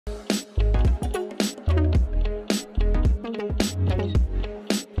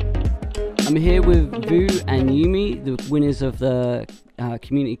I'm here with Voo and Yumi, the winners of the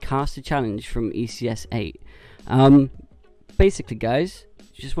Community Caster Challenge from ECS 8. Basically, guys,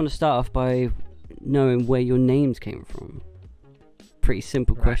 just want to start off by knowing where your names came from. Pretty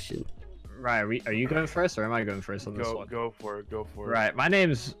simple question. Right, are you going first, or am I going first on this one? Go for it. Right, my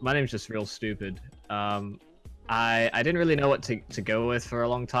name's just real stupid. I didn't really know what to go with for a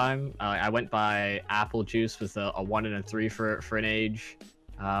long time. I went by Apple Juice with a 1 and a 3 for an age.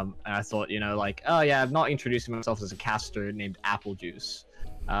 And I thought, you know, like, oh yeah, I'm not introducing myself as a caster named Apple Juice.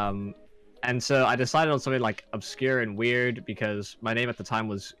 And so I decided on something like obscure and weird because my name at the time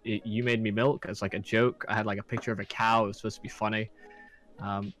was You Made Me Milk as like a joke. I had like a picture of a cow. It was supposed to be funny.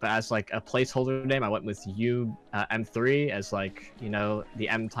 But as like a placeholder name, I went with YouM3 as like, you know, the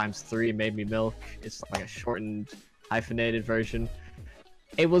M times 3 made me milk. It's like a shortened, hyphenated version.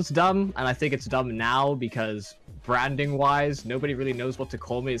 It was dumb, and I think it's dumb now because branding-wise, nobody really knows what to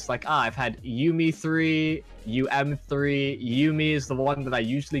call me. It's like, I've had YouMe3, YouM3. Yumi is the one that I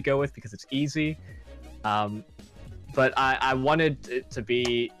usually go with because it's easy. But I wanted it to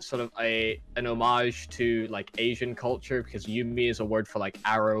be sort of an homage to like Asian culture because Yumi is a word for like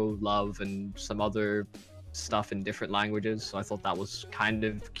arrow, love, and some other stuff in different languages. So I thought that was kind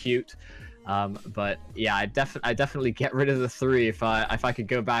of cute. But yeah, I definitely get rid of the 3 if I could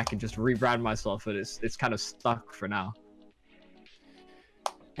go back and just rebrand myself. But it's kind of stuck for now.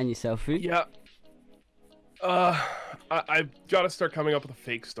 And yourself, Voo? Yeah. I've got to start coming up with a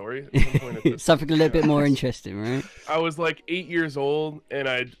fake story at some point. Something a little bit more interesting, right? I was like 8 years old,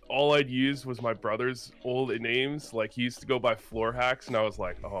 and all I'd used was my brother's old names. Like he used to go by Floor Hacks, and I was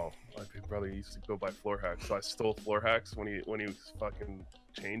like, oh, my big brother used to go by Floor Hacks, so I stole Floor Hacks when he fucking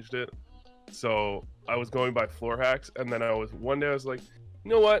changed it. So I was going by Floor Hacks, and then one day I was like,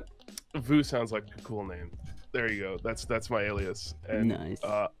 you know what? Voo sounds like a cool name. There you go. That's my alias. And nice.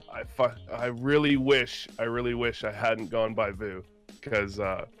 I really wish I hadn't gone by Voo, because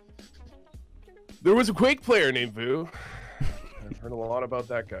there was a Quake player named Voo. I've heard a lot about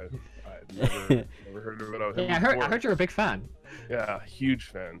that guy. I've never heard about him. Yeah, I heard you're a big fan. Yeah, huge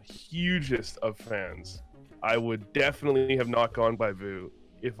fan, hugest of fans. I would definitely have not gone by Voo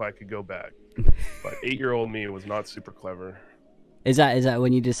if I could go back. But 8-year-old me was not super clever. Is that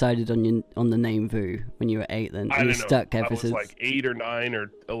when you decided on the name Voo when you were 8? Then I you don't know. stuck ever I was since? like 8 or 9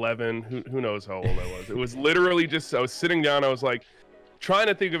 or 11. Who knows how old I was? It was literally just I was sitting down. I was like trying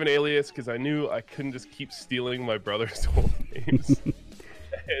to think of an alias because I knew I couldn't just keep stealing my brother's old names.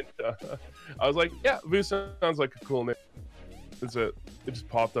 And I was like, yeah, Voo sounds like a cool name. That's it. It just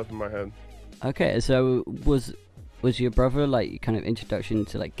popped up in my head. Okay, so was your brother like kind of introduction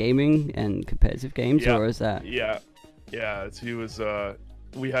to like gaming and competitive games, Yeah. or is that? Yeah. He was.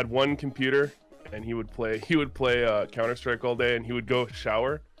 We had one computer, and he would play Counter-Strike all day, and he would go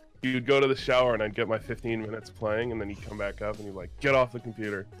shower. He would go to the shower, and I'd get my 15 minutes playing, and then he'd come back up, and he'd like, get off the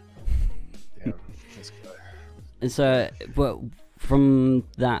computer. Damn, this guy. And so, well, from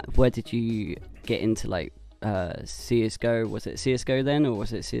that, where did you get into like CSGO? Was it CSGO then, or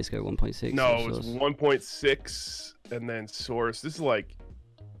was it CSGO 1.6? No, it was 1.6, and then Source. This is like,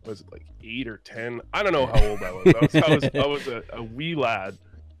 was it like 8 or 10? I don't know how old I was. I was a wee lad,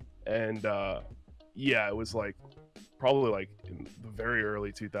 and yeah, it was like probably like in the very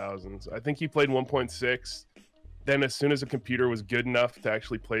early 2000s. I think he played 1.6. Then as soon as the computer was good enough to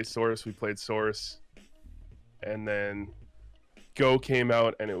actually play Source, we played Source, and then Go came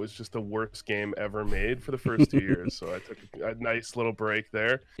out, and it was just the worst game ever made for the first 2 years. So I took a nice little break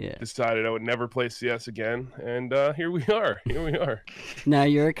there. Yeah. Decided I would never play CS again, and here we are. Now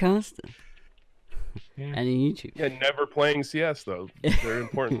you're a caster. Yeah. And on YouTube. Yeah, never playing CS though. Very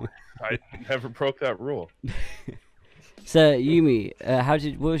important. I never broke that rule. So Yumi,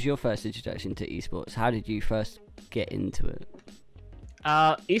 what was your first introduction to esports? How did you first get into it?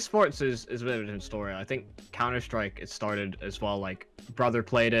 Esports is a bit of a different story. I think Counter-Strike, it started as well. Like, brother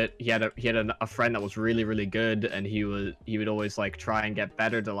played it. He had a friend that was really, really good, and he would always like try and get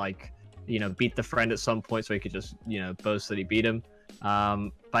better to like, you know, beat the friend at some point so he could just, you know, boast that he beat him. But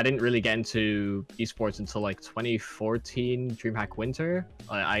I didn't really get into esports until like 2014 DreamHack Winter.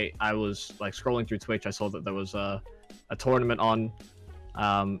 I was like scrolling through Twitch. I saw that there was a tournament on.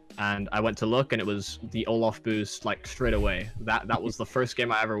 And I went to look, and it was the Olaf boost like straight away. That was the first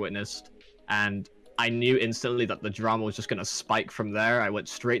game I ever witnessed, and I knew instantly that the drama was just gonna spike from there. I went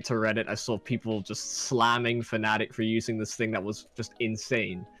straight to Reddit. I saw people just slamming Fnatic for using this thing that was just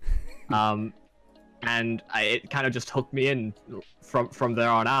insane. And it kind of just hooked me in from there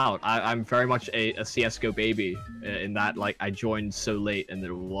on out. I'm very much a CSGO baby in that, like, I joined so late and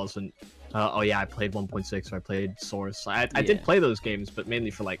there wasn't Oh yeah, I played 1.6 or I played Source. I did play those games, but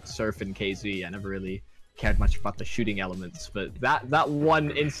mainly for like Surf and KZ. I never really cared much about the shooting elements. But that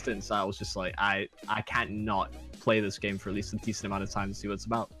one instance, I was just like, I can't not play this game for at least a decent amount of time to see what it's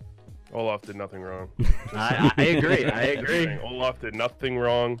about. Olaf did nothing wrong. I agree. I agree. Olaf did nothing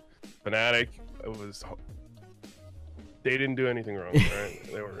wrong. Fnatic, they didn't do anything wrong. Right?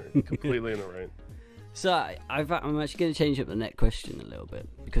 They were completely in the right. So I'm actually going to change up the next question a little bit,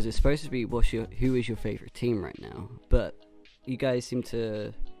 because it's supposed to be who is your favorite team right now, but you guys seem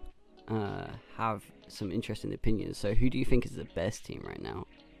to have some interesting opinions. So who do you think is the best team right now?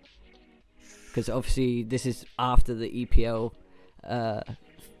 Because obviously this is after the EPL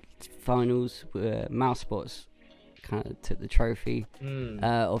finals, where Mousesports kind of took the trophy.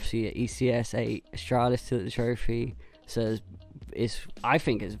 Obviously at ECS, Astralis took the trophy. So I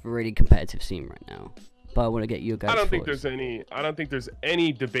think it's a really competitive scene right now. But I want to get your guys' I don't think thoughts. there's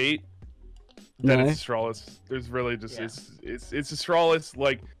any debate that it's Astralis. There's really just it's Astralis.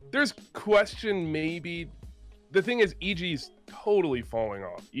 Like, there's question maybe. The thing is, EG's totally falling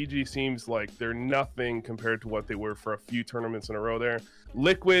off. EG seems like they're nothing compared to what they were for a few tournaments in a row there.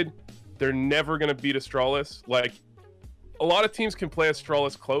 Liquid, they're never gonna beat Astralis. Like, a lot of teams can play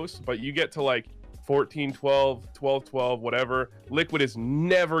Astralis close, but you get to like 14-12, 12-12, whatever. Liquid is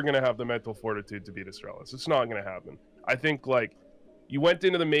never going to have the mental fortitude to beat Astralis. It's not going to happen. I think, like, you went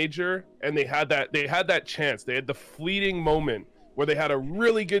into the major and they had that chance. They had the fleeting moment where they had a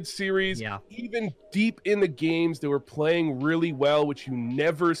really good series. Yeah. Even deep in the games, they were playing really well, which you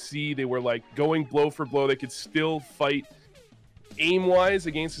never see. They were like going blow for blow. They could still fight aim-wise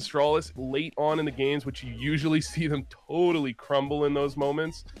against Astralis late on in the games, which you usually see them totally crumble in those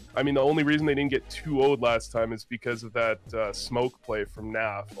moments. I mean, the only reason they didn't get 2-0'd last time is because of that smoke play from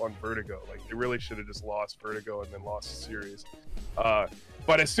NAF on Vertigo. Like, they really should have just lost Vertigo and then lost the series.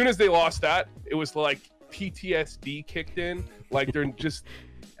 But as soon as they lost that, it was like PTSD kicked in. Like, they're just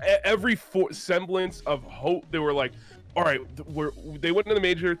every semblance of hope. They were like, all right, they went into the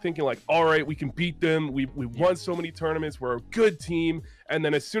major thinking like, all right, we can beat them. We won so many tournaments. We're a good team. And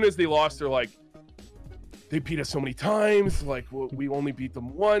then as soon as they lost, they're like, they beat us so many times. Like, we only beat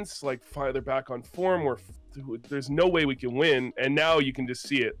them once. Like, they're back on form. There's no way we can win. And now you can just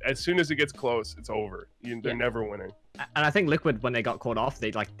see it. As soon as it gets close, it's over. They're never winning. And I think Liquid, when they got caught off,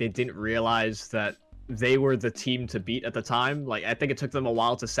 they didn't realize that they were the team to beat at the time. Like, I think it took them a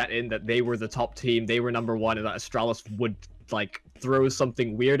while to set in that they were the top team, they were number one, and that Astralis would like throw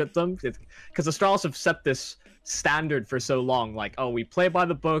something weird at them. Because Astralis have set this standard for so long, like, oh, we play by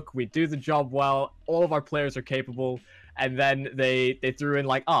the book, we do the job well, all of our players are capable, and then they threw in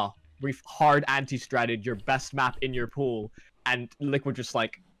like, oh, we've hard anti-strategy, your best map in your pool, and Liquid just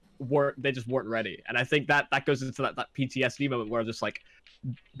like they just weren't ready. And I think that goes into that PTSD moment where just like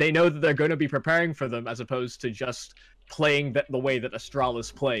they know that they're going to be preparing for them as opposed to just playing the way that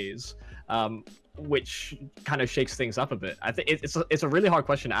Astralis plays, which kind of shakes things up a bit. I think it's a really hard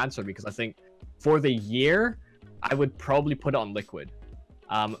question to answer, because I think for the year I would probably put it on Liquid,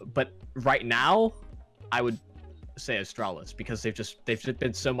 but right now I would say Astralis, because they've just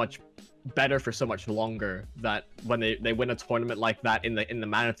been so much better for so much longer that when they win a tournament like that in the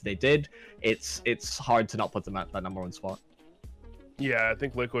manner that they did, it's hard to not put them at that number one spot. Yeah, I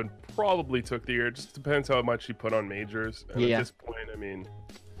think Liquid probably took the year. It just depends how much you put on majors. And at this point, I mean,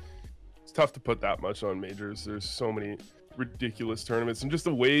 it's tough to put that much on majors. There's so many ridiculous tournaments, and just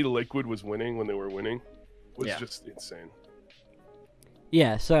the way Liquid was winning when they were winning was just insane.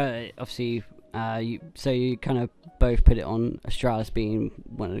 Yeah, so obviously, you kind of both put it on Astralis being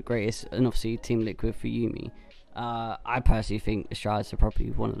one of the greatest, and obviously Team Liquid for YouM3. I personally think Astralis are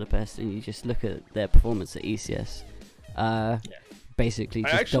probably one of the best, and you just look at their performance at ECS. Basically,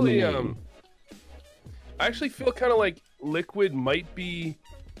 just dominating. I actually feel kind of like Liquid might be.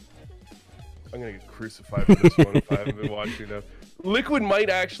 I'm gonna get crucified for this one if I haven't been watching enough. Liquid might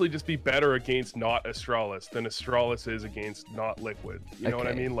actually just be better against not Astralis than Astralis is against not Liquid. You know what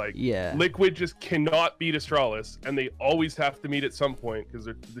I mean? Like, Liquid just cannot beat Astralis, and they always have to meet at some point because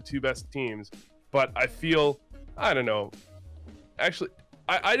they're the two best teams. But I feel, I don't know. Actually,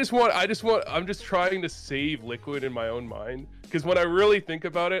 I'm just trying to save Liquid in my own mind, because when I really think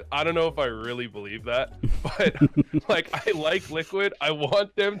about it, I don't know if I really believe that. But like, I like Liquid. I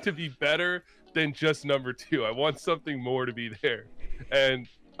want them to be better than just number two. I want something more to be there, and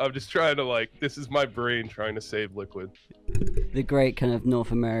I'm just trying to, like, this is my brain trying to save Liquid. The great kind of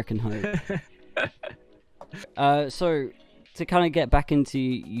North American hope. So to kind of get back into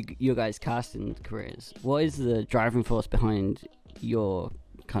your guys' casting careers, what is the driving force behind your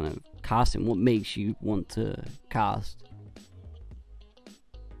kind of casting? What makes you want to cast?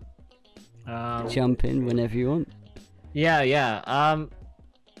 Jump in whenever you want. Yeah.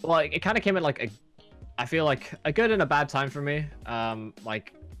 Well, it kind of came at like I feel like a good and a bad time for me.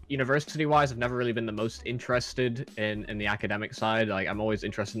 Like university-wise, I've never really been the most interested in the academic side. Like I'm always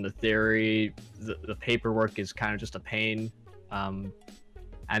interested in the theory. The paperwork is kind of just a pain.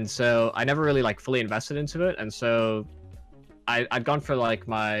 And so I never really like fully invested into it. And so I'd gone for like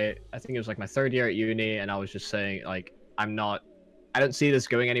I think it was like my third year at uni, and I was just saying like I don't see this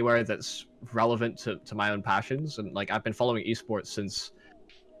going anywhere that's relevant to my own passions. And like I've been following esports since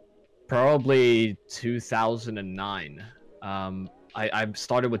probably 2009. I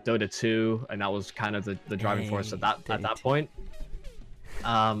started with Dota 2, and that was kind of the driving force at that point.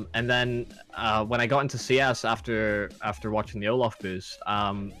 And then when I got into CS after watching the Olaf boost,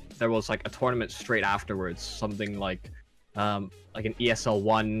 there was like a tournament straight afterwards, something like an ESL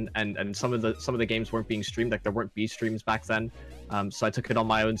 1, and some of the games weren't being streamed. Like there weren't B streams back then. So I took it on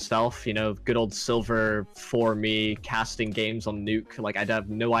my own self, you know, good old Silver for me, casting games on Nuke. Like I'd have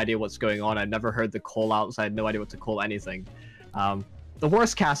no idea what's going on. I'd never heard the call outs. I had no idea what to call anything. The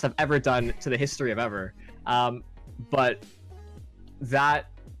worst cast I've ever done to the history of ever. But that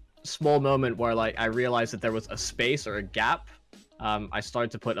small moment where like I realized that there was a space or a gap, I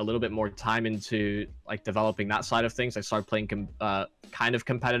started to put a little bit more time into like developing that side of things. I started playing kind of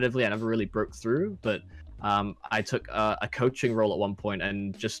competitively. I never really broke through, but I took a coaching role at one point,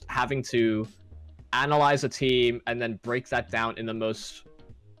 and just having to analyze a team and then break that down in the most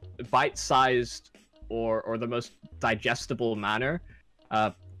bite-sized or the most digestible manner,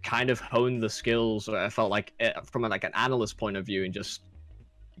 kind of honed the skills. Or I felt like from like an analyst point of view, and just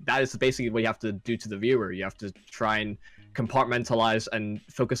that is basically what you have to do to the viewer. You have to try and compartmentalize and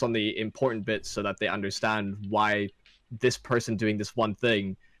focus on the important bits so that they understand why this person doing this one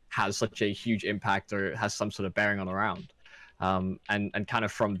thing has such a huge impact or has some sort of bearing on the round. And kind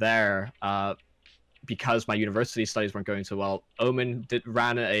of from there, because my university studies weren't going so well, Omen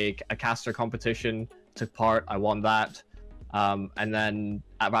ran a caster competition, took part, I won that. And then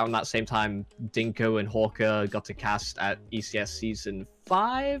around that same time, Dinko and Hawker got to cast at ECS season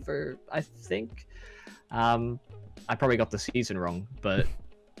 5, or I think. I probably got the season wrong, but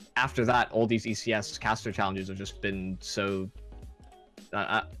after that, all these ECS caster challenges have just been so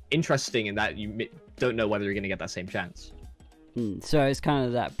interesting in that you don't know whether you're going to get that same chance. So it's kind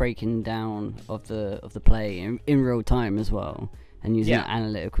of that breaking down of the play in real time as well, and using the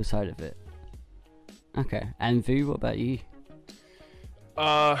analytical side of it. Okay, and Voo, what about you?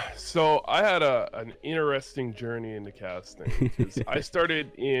 So I had an interesting journey into casting. I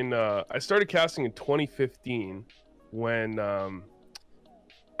started casting in 2015 when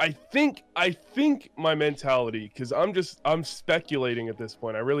I think my mentality, because I'm speculating at this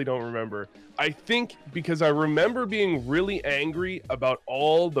point, I really don't remember. I think because I remember being really angry about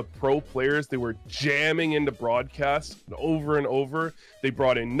all the pro players they were jamming into broadcasts over and over. They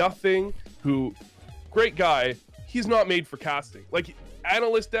brought in Nothing, who, great guy, he's not made for casting. Like,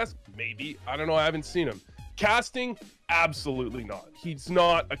 analyst desk, maybe, I don't know, I haven't seen him. Casting, absolutely not. He's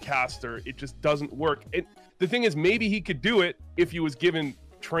not a caster. It just doesn't work. The thing is, maybe he could do it if he was given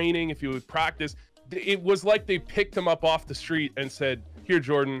training, if he would practice. It was like they picked him up off the street and said, here,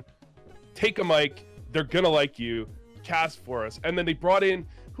 Jordan, take a mic. They're gonna like you. Cast for us. And then they brought in,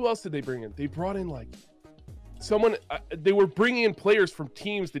 who else did they bring in? They brought in like someone, they were bringing in players from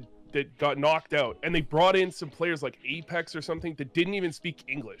teams that got knocked out, and they brought in some players like Apex or something that didn't even speak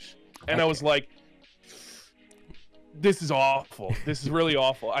English. And I was like, this is awful. This is really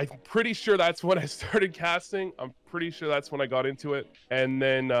awful. I'm pretty sure that's when I started casting. I'm pretty sure that's when I got into it. And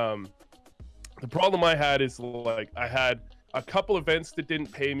then the problem I had is, like, I had a couple events that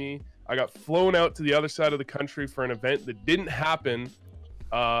didn't pay me. I got flown out to the other side of the country for an event that didn't happen.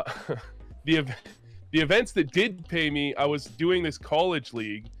 The events that did pay me, I was doing this college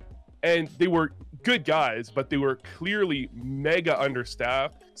league, and they were good guys, but they were clearly mega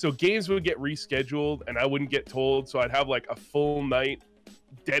understaffed. So games would get rescheduled and I wouldn't get told. So I'd have like a full night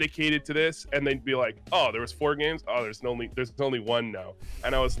dedicated to this, and they'd be like, oh, there was 4 games. Oh, there's only 1 now.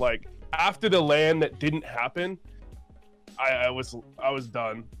 And I was like, after the LAN that didn't happen, I was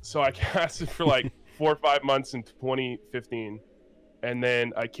done. So I casted for like 4 or 5 months in 2015. And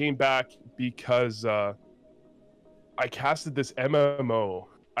then I came back because I casted this MMO.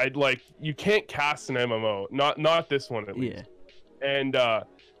 You can't cast an MMO, not this one at least. And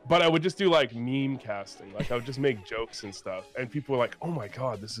but I would just do like meme casting. Like I would just make jokes and stuff, and people were like, oh my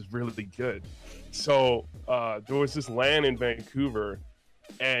god, this is really good. So there was this LAN in Vancouver,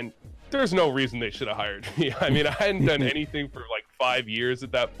 and there's no reason they should have hired me. I mean, I hadn't done anything for like 5 years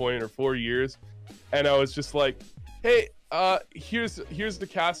at that point, or 4 years, and I was just like, hey, Here's the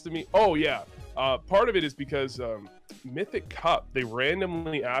cast of me. Oh yeah. Part of it is because Mythic Cup, they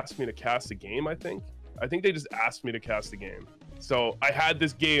randomly asked me to cast a game. I think they just asked me to cast a game. So I had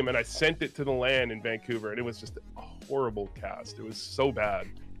this game and I sent it to the LAN in Vancouver, and it was just a horrible cast. It was so bad.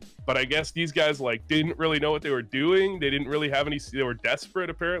 But I guess these guys like didn't really know what they were doing. They didn't really have any. They were desperate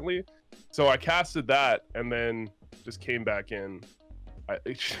apparently. So I casted that and then just came back in.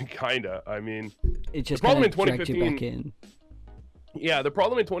 Kinda. I mean, It just the problem in dragged you 2015. back in. Yeah, the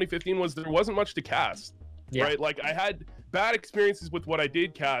problem in 2015 was there wasn't much to cast. Yeah. Right? Like I had bad experiences with what I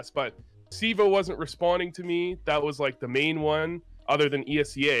did cast, but Sivo wasn't responding to me. That was like the main one, other than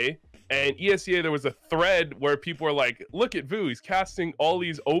ESEA. And ESEA, there was a thread where people were like, look at Voo, he's casting all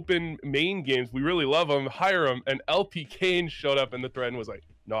these open main games. We really love him, hire him. And LP Kane showed up in the thread and was like,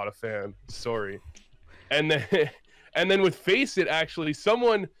 not a fan, sorry. And then with Face It, actually,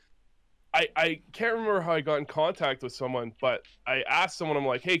 someone, I can't remember how I got in contact with someone, but I asked someone, I'm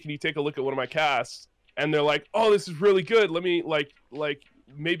like, hey, can you take a look at one of my casts? And they're like, oh, this is really good. Let me, like,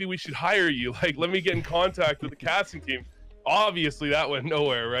 maybe we should hire you. Like, let me get in contact with the casting team. Obviously that went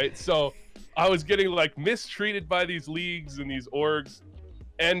nowhere, right? So I was getting like mistreated by these leagues and these orgs,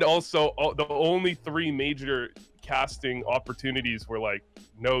 and also the only 3 major casting opportunities were like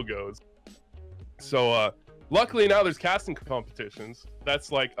no-goes. So luckily now there's casting competitions.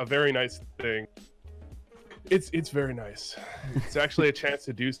 That's like a very nice thing. It's very nice. It's actually a chance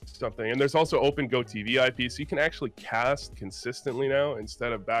to do something. And there's also open GoTV IP, so you can actually cast consistently now,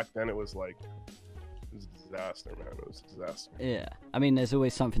 instead of back then it was like disaster, man. It was a disaster. Yeah, I mean, there's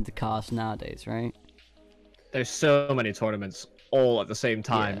always something to cast nowadays, right? There's so many tournaments all at the same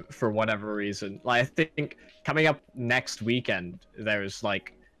time for whatever reason. Like, I think coming up next weekend, there's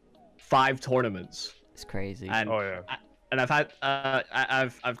like 5 tournaments. It's crazy. And Oh yeah. and I've had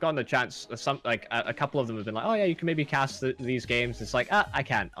I've gotten the chance. Some like a couple of them have been like, oh yeah, you can maybe cast these games. It's like, I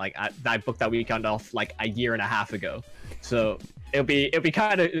can't. Like I booked that weekend off like a year and a half ago, so it'll be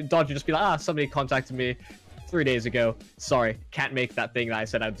kind of dodgy. Just be like, somebody contacted me 3 days ago. Sorry, can't make that thing that I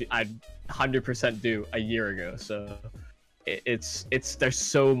said I'd 100% do a year ago. So it's there's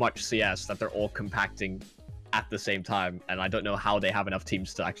so much CS that they're all compacting at the same time, and I don't know how they have enough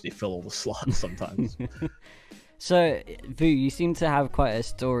teams to actually fill all the slots sometimes. So, Voo, you seem to have quite a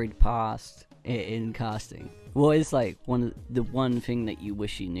storied past in casting. What is like the one thing that you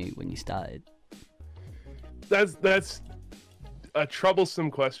wish you knew when you started? That's a troublesome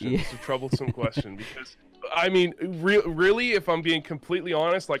question. Yeah. It's a troublesome question because, I mean, really, if I'm being completely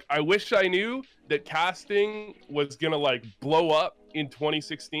honest, like I wish I knew that casting was gonna like blow up in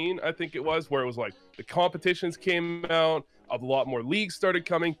 2016. I think it was, where it was like the competitions came out, a lot more leagues started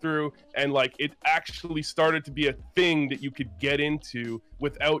coming through, and like it actually started to be a thing that you could get into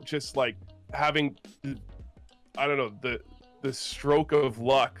without just like having, I don't know, the stroke of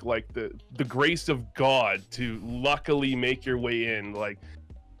luck, like the grace of God to luckily make your way in. Like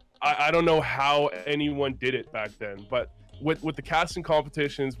I don't know how anyone did it back then, but with the casting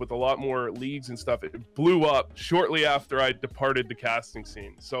competitions, with a lot more leagues and stuff, it blew up shortly after I departed the casting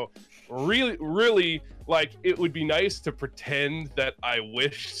scene. So really, like, it would be nice to pretend that I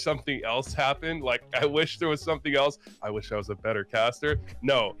wish something else happened. Like, I wish there was something else. I wish I was a better caster.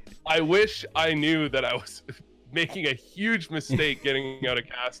 No, I wish I knew that I was making a huge mistake getting out of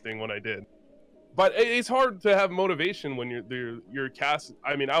casting when I did. But it's hard to have motivation when you're cast.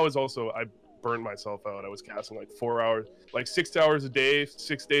 I mean, I burned myself out. I was casting like 4 hours, like 6 hours a day,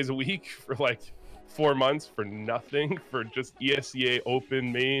 6 days a week for like 4 months for nothing, for just ESEA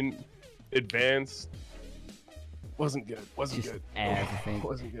open, main, advanced. Wasn't good. Wasn't Just good. everything.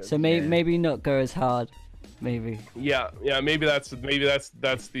 Wasn't good. So maybe not go as hard. Maybe. Yeah. Maybe that's the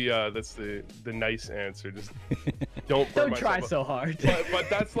nice answer. Just don't burn Don't try myself so hard. But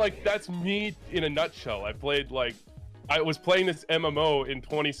that's me in a nutshell. I was playing this MMO in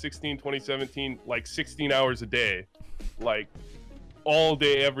 2016, 2017, like 16 hours a day, like all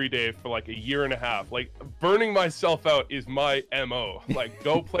day, every day for like a year and a half. Like burning myself out is my MO. Like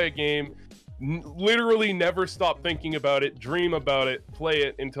go play a game, literally never stop thinking about it, dream about it, play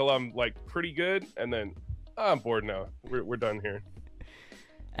it until I'm like pretty good, and then I'm bored now. We're done here.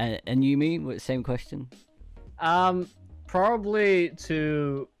 And YouM3, same question. Probably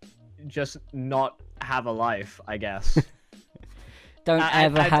to just not have a life, I guess. Don't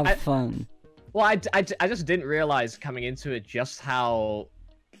ever have fun. Well, I just didn't realize coming into it just how...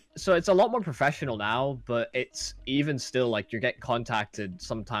 So it's a lot more professional now, but it's even still like you get contacted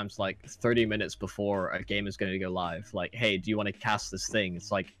sometimes like 30 minutes before a game is going to go live. Like, hey, do you want to cast this thing?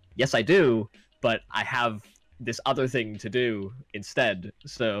 It's like, yes, I do, but I have this other thing to do instead.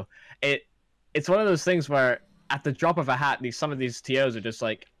 So it's one of those things where at the drop of a hat, some of these TOs are just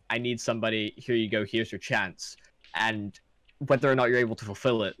like, I need somebody. Here you go. Here's your chance. And whether or not you're able to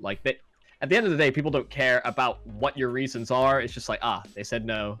fulfill it, like at the end of the day, people don't care about what your reasons are. It's just like, they said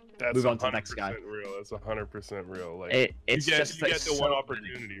no. That's move on to the next guy. Real. That's 100% real. Like it's you get the one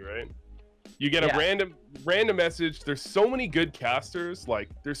opportunity, right? You get a random message. There's so many good casters. Like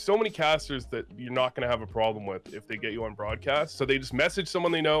there's so many casters that you're not gonna have a problem with if they get you on broadcast. So they just message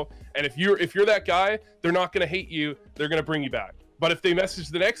someone they know, and if you're that guy, they're not gonna hate you. They're gonna bring you back. But if they message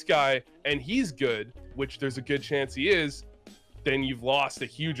the next guy and he's good, which there's a good chance he is, then you've lost a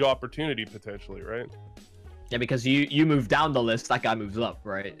huge opportunity potentially, right? Yeah, because you move down the list, that guy moves up,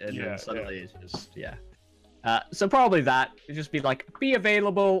 right? And then suddenly it's just so probably that it'd just be like, be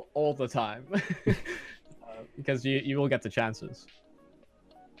available all the time, because you will get the chances.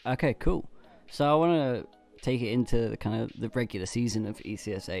 Okay, cool. So I want to take it into the kind of the regular season of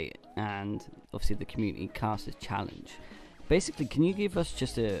ECS8 and obviously the Community Casters Challenge. Basically, can you give us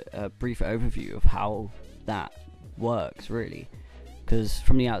just a brief overview of how that works, really? Because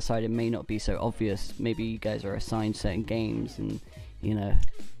from the outside, it may not be so obvious. Maybe you guys are assigned certain games and, you know,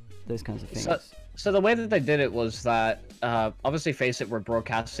 those kinds of things. So the way that they did it was that, obviously, Face It were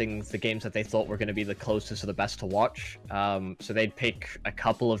broadcasting the games that they thought were going to be the closest or the best to watch. So they'd pick a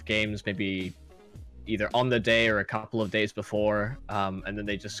couple of games, maybe either on the day or a couple of days before, and then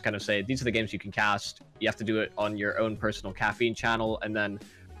they just kind of say, these are the games you can cast. You have to do it on your own personal caffeine channel, and then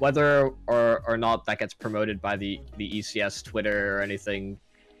whether or not that gets promoted by the ECS Twitter or anything,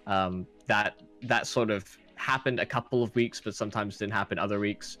 that sort of happened a couple of weeks, but sometimes didn't happen other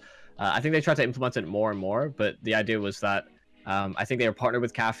weeks. I think they tried to implement it more and more, but the idea was that I think they were partnered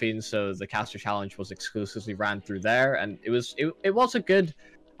with Caffeine, so the Caster Challenge was exclusively ran through there, and it was a good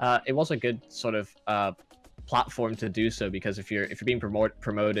sort of platform to do so, because if you're being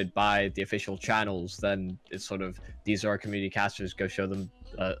promoted by the official channels, then it's sort of, these are our community casters, go show them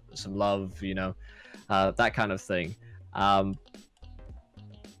some love, you know, that kind of thing.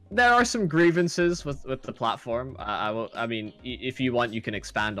 There are some grievances with the platform. I mean, if you want, you can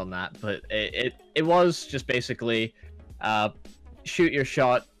expand on that, but it was just basically shoot your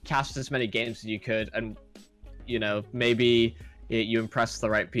shot, cast as many games as you could, and you know, maybe you impress the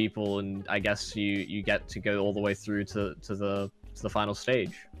right people, and I guess you get to go all the way through to the final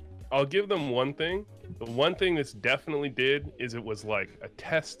stage. I'll give them one thing. The one thing this definitely did is it was like a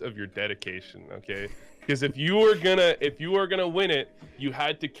test of your dedication, okay? Because if you were gonna win it, you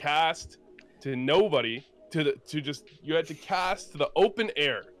had to cast to nobody, you had to cast to the open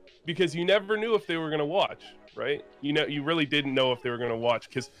air, because you never knew if they were gonna watch, right? You know, you really didn't know if they were gonna watch,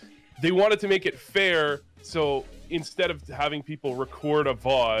 because they wanted to make it fair. So instead of having people record a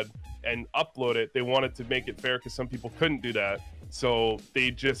VOD and upload it, they wanted to make it fair because some people couldn't do that. So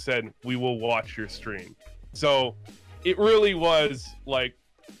they just said, we will watch your stream. So it really was like,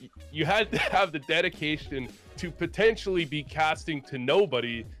 you had to have the dedication to potentially be casting to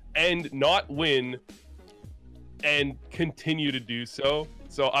nobody and not win and continue to do so.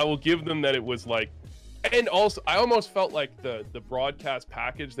 So I will give them that. It was like, and also I almost felt like the broadcast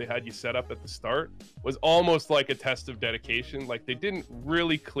package they had you set up at the start was almost like a test of dedication. Like they didn't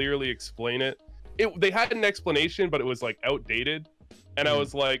really clearly explain it. They had an explanation, but it was like outdated. And I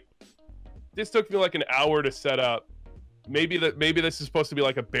was like, this took me like an hour to set up. Maybe this is supposed to be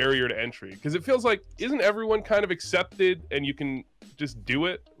like a barrier to entry, because it feels like, isn't everyone kind of accepted and you can just do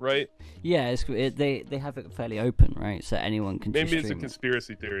it, right? Yeah, they have it fairly open, right? So anyone can. Maybe it's a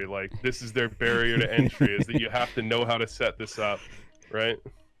conspiracy theory. Like this is their barrier to entry, is that you have to know how to set this up, right?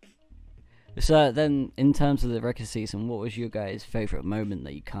 So then, in terms of the record season, what was your guys' favorite moment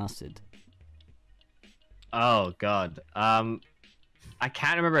that you casted? Oh God, I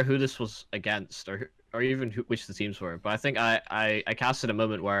can't remember who this was against, or even which the teams were, but I think I casted a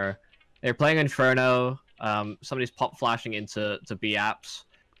moment where they're playing Inferno. Somebody's pop flashing into B apps,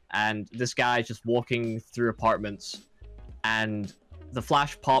 and this guy's just walking through apartments, and the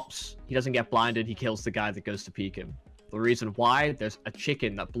flash pops. He doesn't get blinded. He kills the guy that goes to peek him. The reason why, there's a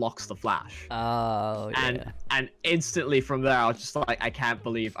chicken that blocks the flash. Oh, yeah. And instantly from there, I was just like, I can't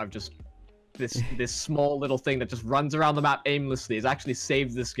believe I've just this small little thing that just runs around the map aimlessly has actually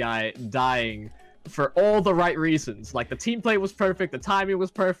saved this guy dying for all the right reasons. Like the team play was perfect, the timing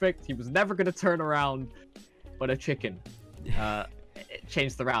was perfect, he was never going to turn around, but a chicken it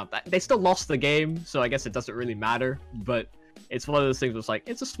changed the round. They still lost the game, so I guess it doesn't really matter, but it's one of those things where it's like,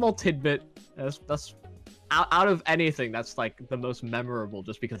 it's a small tidbit. That's out of anything, that's like the most memorable,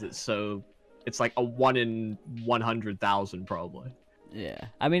 just because it's like a 1 in 100,000 probably. Yeah,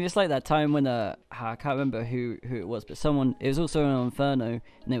 I mean it's like that time when I can't remember who it was, but someone, it was also on Inferno, and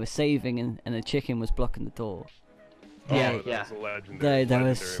they were saving, and a chicken was blocking the door. Yeah, that yeah. was a legendary. That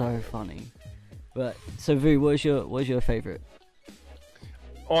was so funny. But so Voo, what was your favorite?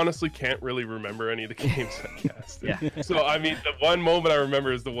 Honestly, can't really remember any of the games I casted. Yeah. So I mean, the one moment I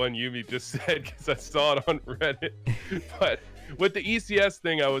remember is the one Yumi just said because I saw it on Reddit. But with the ECS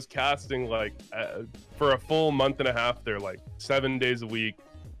thing, I was casting like for a full month and a half there, like 7 days a week,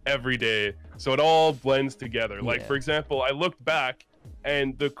 every day. So it all blends together. Like for example, I looked back,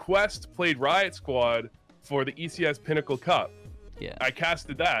 and the Quest played Riot Squad for the ECS Pinnacle Cup. Yeah. I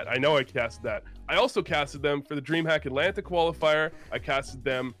casted that. I know I casted that. I also casted them for the DreamHack Atlanta qualifier. I casted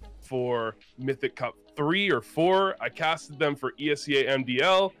them for Mythic Cup 3 or 4. I casted them for ESEA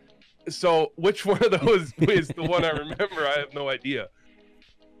MDL. So which one of those is the one I remember? I have no idea.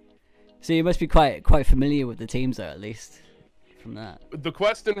 So you must be quite familiar with the teams, though, at least from that. The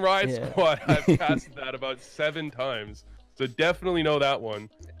Quest and Riot Squad, I've casted that about 7 times. So definitely know that one.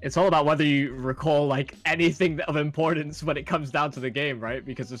 It's all about whether you recall like anything of importance when it comes down to the game, right?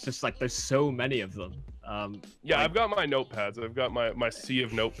 Because it's just like there's so many of them. Yeah, like... I've got my notepads. I've got my sea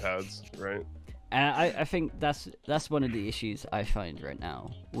of notepads, right? And I think that's one of the issues I find right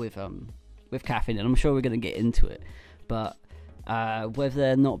now with caffeine, and I'm sure we're gonna get into it, but with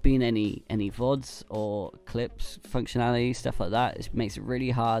there not being any VODs or clips functionality, stuff like that, it makes it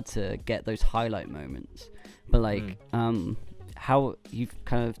really hard to get those highlight moments. But like how you've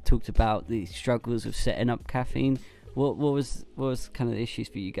kind of talked about the struggles of setting up caffeine, what was kind of the issues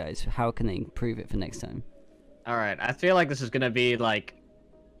for you guys? How can they improve it for next time? All right, I feel like this is gonna be like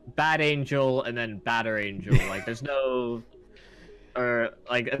Bad Angel and then Badder Angel. Like there's no, or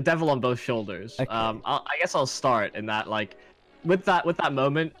like a devil on both shoulders. Okay. I guess I'll start in that like with that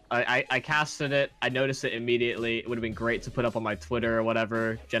moment. I casted it. I noticed it immediately. It would have been great to put up on my Twitter or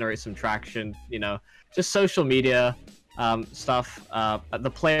whatever, generate some traction. You know, just social media stuff.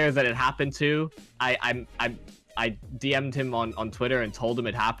 The player that it happened to, I DM'd him on Twitter and told him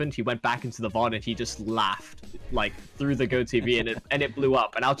it happened. He went back into the VOD and he just laughed like through the GoTV and it blew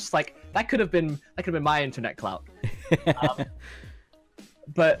up. And I was just like, that could have been my internet clout.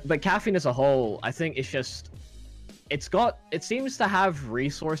 But caffeine as a whole, I think it's just it seems to have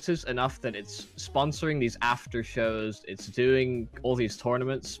resources enough that it's sponsoring these after shows, it's doing all these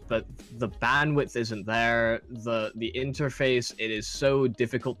tournaments, but the bandwidth isn't there. The interface, it is so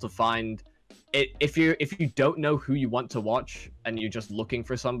difficult to find. If you don't know who you want to watch and you're just looking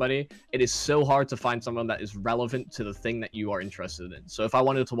for somebody, it is so hard to find someone that is relevant to the thing that you are interested in. So if I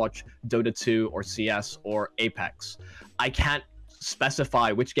wanted to watch Dota 2 or CS or Apex, I can't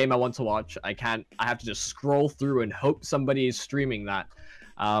specify which game I want to watch. I have to just scroll through and hope somebody is streaming that.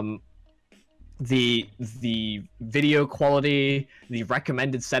 The video quality, the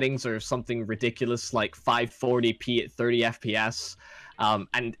recommended settings are something ridiculous, like 540p at 30 FPS.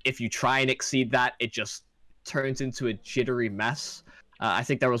 And if you try and exceed that, it just turns into a jittery mess. I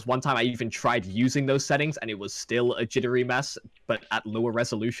think there was one time I even tried using those settings and it was still a jittery mess, but at lower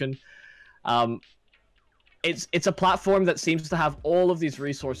resolution. It's a platform that seems to have all of these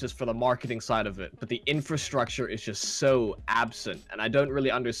resources for the marketing side of it, but the infrastructure is just so absent. And I don't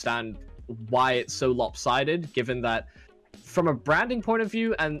really understand why it's so lopsided, given that from a branding point of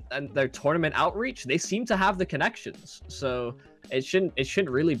view and their tournament outreach, they seem to have the connections. So it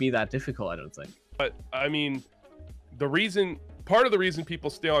shouldn't really be that difficult, I don't think. But I mean, part of the reason people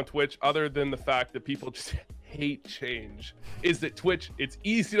stay on Twitch, other than the fact that people just hate change, is that Twitch, it's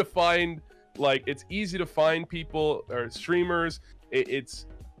easy to find people or streamers.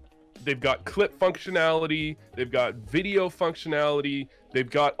 They've got clip functionality, they've got video functionality, they've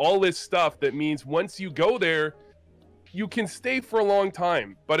got all this stuff that means once you go there, you can stay for a long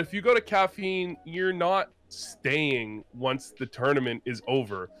time. But if you go to Caffeine, you're not staying once the tournament is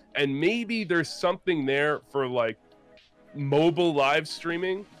over. And maybe there's something there for like mobile live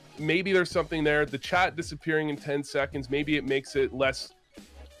streaming. Maybe there's something there. The chat disappearing in 10 seconds, maybe it makes it less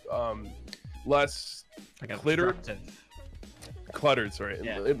cluttered, sorry.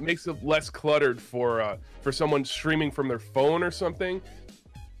 Yeah. It makes it less cluttered for someone streaming from their phone or something.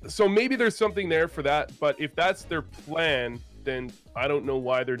 So maybe there's something there for that, but if that's their plan, then I don't know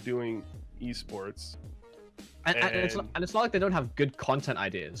why they're doing esports. And it's not like they don't have good content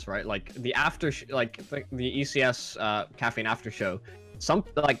ideas, right? Like the the ECS Caffeine after show.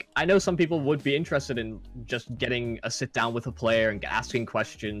 I know some people would be interested in just getting a sit down with a player and asking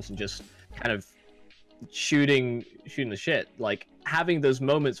questions and just kind of shooting the shit. Like having those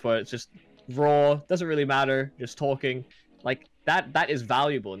moments where it's just raw, doesn't really matter, just talking. Like that is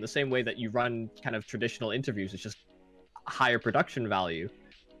valuable in the same way that you run kind of traditional interviews. It's just higher production value.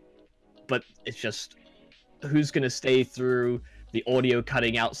 But it's just, who's going to stay through the audio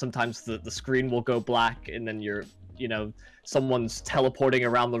cutting out? Sometimes the screen will go black, and then someone's teleporting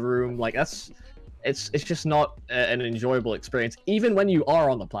around the room. Like, it's just not an enjoyable experience, even when you are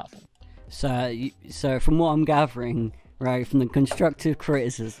on the platform. So from what I'm gathering, right, from the constructive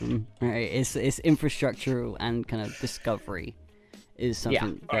criticism, right, it's infrastructural and kind of discovery is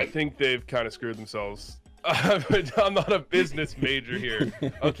something. Yeah. I think they've kind of screwed themselves. I'm not a business major here,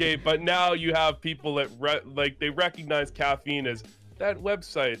 okay, but now you have people that they recognize caffeine as that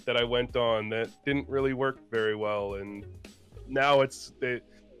website that I went on that didn't really work very well, and now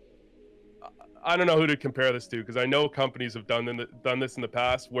I don't know who to compare this to, because I know companies have done this in the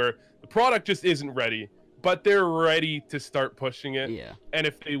past where the product just isn't ready, but they're ready to start pushing it. Yeah. And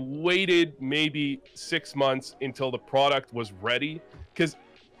if they waited maybe 6 months until the product was ready, because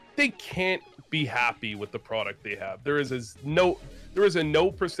they can't be happy with the product they have. There is a no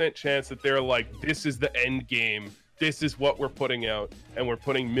 % chance that they're like, this is the end game. This is what we're putting out, and we're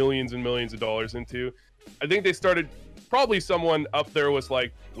putting millions and millions of dollars into. I think they started, probably someone up there was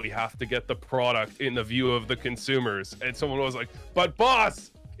like, we have to get the product in the view of the consumers. And someone was like, but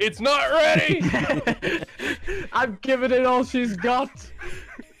boss, it's not ready. I've given it all she's got.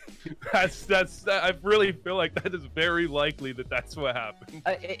 I really feel like that is very likely that's what happened.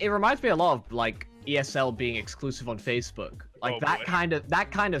 It reminds me a lot of like ESL being exclusive on Facebook, like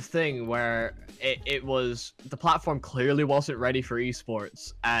that kind of thing where it was, the platform clearly wasn't ready for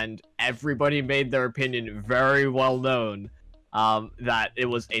esports, and everybody made their opinion very well known, that it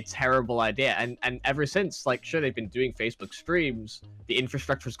was a terrible idea. And ever since, like, sure, they've been doing Facebook streams, the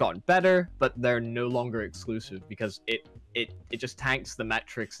infrastructure's gotten better, but they're no longer exclusive because it just tanks the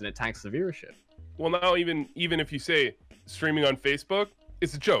metrics and it tanks the viewership. Well, now even if you say streaming on Facebook,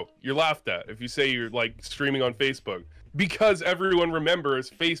 it's a joke. You're laughed at if you say you're like streaming on Facebook, because everyone remembers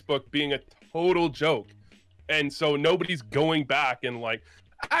Facebook being a total joke, and so nobody's going back and like,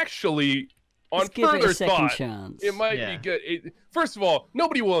 actually, on further thought, it might be good. First of all,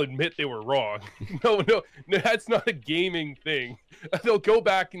 nobody will admit they were wrong. No, that's not a gaming thing. They'll go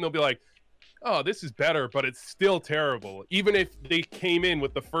back and they'll be like, oh, this is better, but it's still terrible. Even if they came in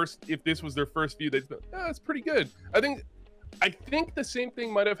with if this was their first view, they'd be, oh, it's pretty good. I think the same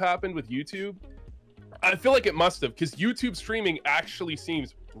thing might have happened with YouTube. I feel like it must have, because YouTube streaming actually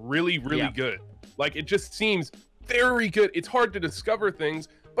seems really, really good. Like, it just seems very good. It's hard to discover things,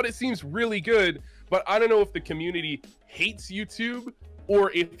 but it seems really good. But I don't know if the community hates YouTube or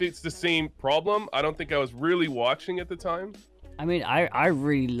if it's the same problem. I don't think I was really watching at the time. I mean, I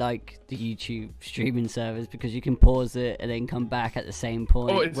really like the YouTube streaming service because you can pause it and then come back at the same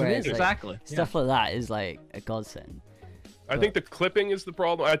point. Oh, it's amazing. Like, exactly. Stuff like that is like a godsend. I think the clipping is the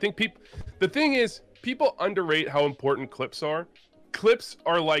problem. I think the thing is, people underrate how important clips are. Clips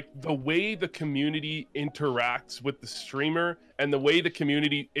are like the way the community interacts with the streamer and the way the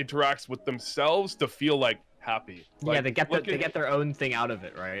community interacts with themselves to feel like happy. Like, yeah, they get their own thing out of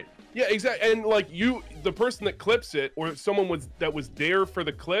it, right? Yeah, exactly. And like the person that clips it, or someone that was there for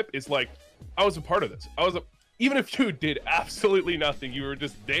the clip, is like, I was a part of this. Even if you did absolutely nothing, you were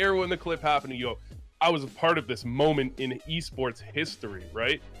just there when the clip happened, and you go, I was a part of this moment in esports history,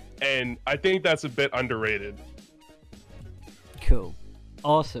 right? And I think that's a bit underrated. Cool,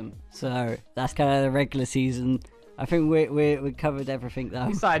 awesome. So that's kind of the regular season. I think we covered everything though.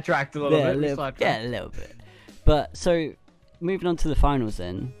 We sidetracked a little bit. A little bit. But so moving on to the finals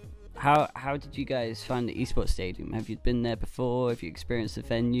then. How did you guys find the esports stadium? Have you been there before? Have you experienced the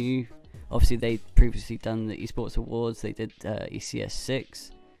venue? Obviously, they previously done the esports awards. They did ECS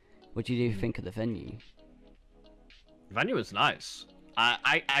 6. What do you think of the venue? The venue was nice.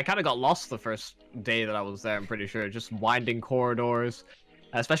 I kind of got lost the first day that I was there, I'm pretty sure. Just winding corridors.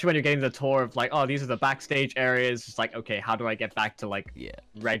 Especially when you're getting the tour of like, oh, these are the backstage areas. It's like, okay, how do I get back to like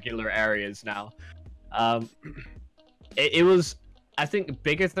regular areas now? It was, I think,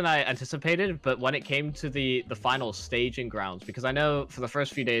 bigger than I anticipated, but when it came to the final staging grounds, because I know for the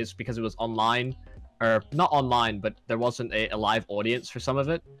first few days, because it was online, or not online, but there wasn't a live audience for some of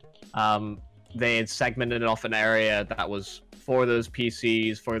it, they had segmented off an area that was for those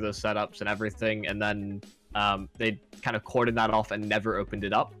PCs, for those setups and everything, and then they kind of cordoned that off and never opened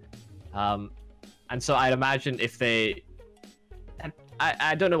it up. And so I'd imagine if they...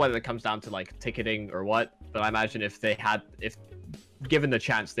 I don't know whether it comes down to like ticketing or what, but I imagine if given the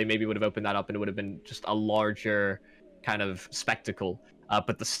chance, they maybe would have opened that up and it would have been just a larger kind of spectacle.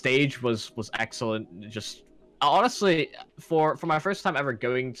 But the stage was excellent. Just honestly, for my first time ever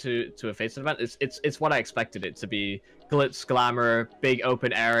going to a FACEIT event, it's what I expected it to be: glitz, glamour, big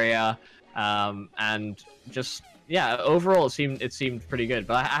open area, and just yeah, overall it seemed pretty good,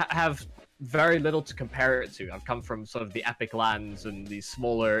 but I have very little to compare it to. I've come from sort of the epic lands and these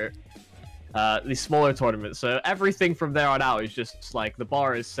smaller tournaments, so everything from there on out is just like the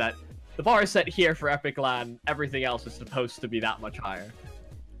bar is set here for epic land. Everything else is supposed to be that much higher.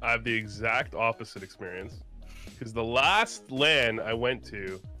 I have the exact opposite experience, because the last LAN I went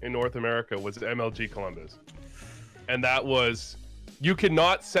to in North America was MLG Columbus, and that was, you could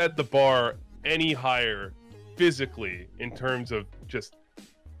not set the bar any higher physically in terms of just,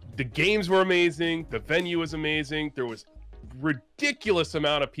 the games were amazing, the venue was amazing, there was ridiculous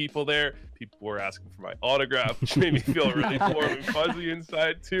amount of people there. People were asking for my autograph, which made me feel really warm and fuzzy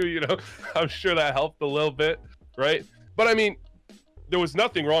inside too, you know. I'm sure that helped a little bit, right? But I mean, there was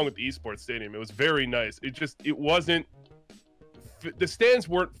nothing wrong with the Esports Stadium. It was very nice. It wasn't, the stands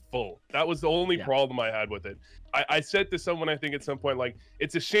weren't full. That was the only problem I had with it. I said to someone, I think at some point, like,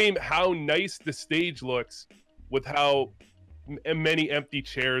 it's a shame how nice the stage looks with how many empty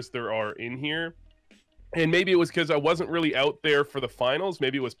chairs there are in here. And maybe it was because I wasn't really out there for the finals.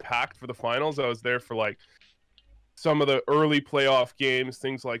 Maybe it was packed for the finals. I was there for like some of the early playoff games,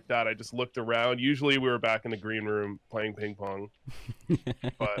 things like that. I just looked around. Usually we were back in the green room playing ping pong.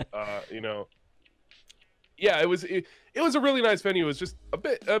 But you know, yeah, it was a really nice venue. It was just a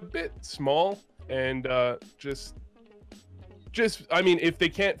bit small, and just I mean, if they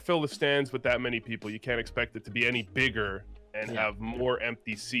can't fill the stands with that many people, you can't expect it to be any bigger and have more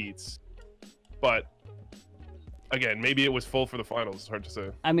empty seats. But again, maybe it was full for the finals. It's hard to say.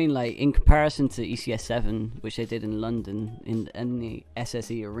 I mean, like, in comparison to ECS 7, which they did in London in the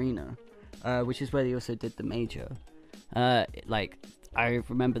SSE Arena, which is where they also did the major. Like, I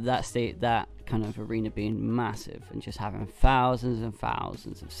remember that kind of arena being massive and just having thousands and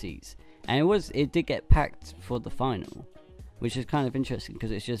thousands of seats, and it did get packed for the final, which is kind of interesting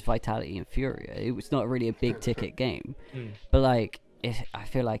because it's just Vitality and Furia. It was not really a big ticket game, but like, I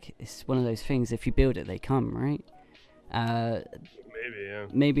feel like it's one of those things. If you build it, they come, right? Maybe, yeah.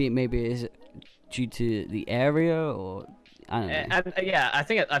 Maybe is it due to the area, or I don't know. And yeah, I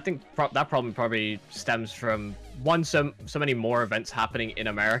think that problem probably stems from so many more events happening in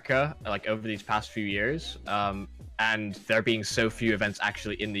America, like over these past few years, and there being so few events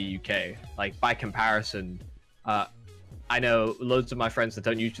actually in the UK. Like, by comparison, I know loads of my friends that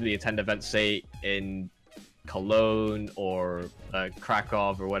don't usually attend events, say in Cologne or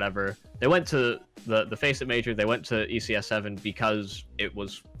Krakow or whatever. They went to the Face It Major, they went to ECS 7 because it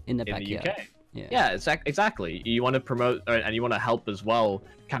was in the UK. Yeah, exactly. You want to promote, and you want to help as well,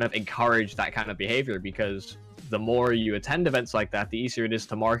 kind of encourage that kind of behavior, because the more you attend events like that, the easier it is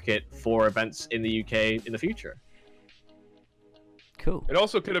to market for events in the UK in the future. Cool. It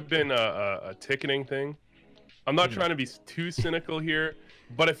also could have been a ticketing thing. I'm not trying to be too cynical here,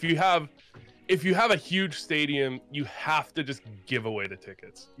 but if you have a huge stadium, you have to just give away the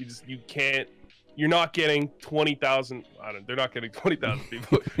tickets. You can't. You're not getting 20,000. They're not getting 20,000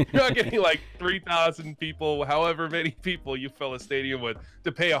 people. You're not getting like 3,000 people, however many people you fill a stadium with,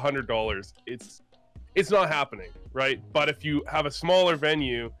 to pay $100. It's not happening, right? But if you have a smaller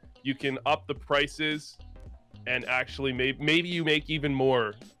venue, you can up the prices, and actually maybe you make even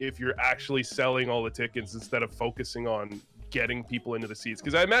more if you're actually selling all the tickets instead of focusing on getting people into the seats.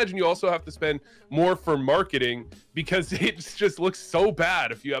 Because I imagine you also have to spend more for marketing, because it just looks so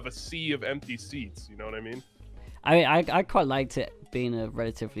bad if you have a sea of empty seats. You know what I mean? I quite liked it being a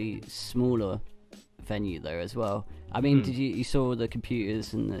relatively smaller venue though as well. I mean, did you saw the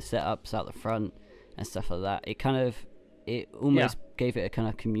computers and the setups out the front and stuff like that? It almost gave it a kind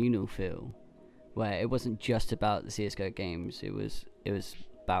of communal feel, where it wasn't just about the CSGO games. It was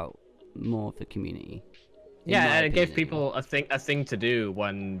about more of the community. Yeah, and it gave people a thing to do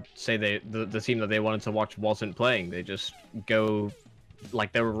when, say, the team that they wanted to watch wasn't playing. They just go,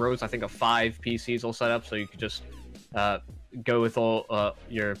 like, there were rows, I think, of 5 PCs all set up, so you could just go with all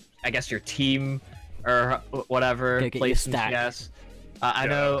your team or whatever. Play some CS. I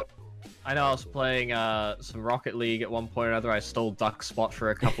know I was playing some Rocket League at one point or another. I stole Duck Spot for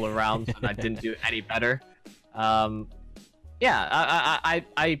a couple of rounds, and I didn't do any better. I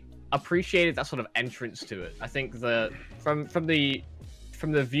appreciated that sort of entrance to it. I think from the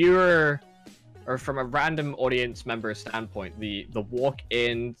viewer, or from a random audience member standpoint, the walk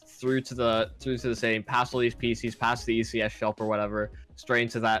in through to the same, past all these PCs, past the ECS shop or whatever, straight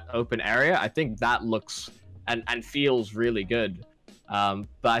into that open area, I think that looks and feels really good. But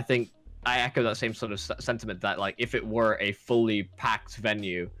I think I echo that same sort of sentiment, that like, if it were a fully packed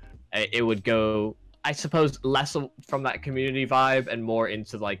venue, it would go, I suppose, less from that community vibe and more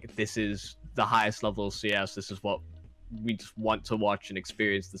into like, this is the highest level of CS. This is what we just want to watch and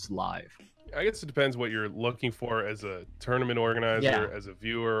experience this live. I guess it depends what you're looking for as a tournament organizer, as a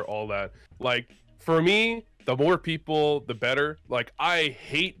viewer, all that. Like for me, the more people, the better. Like I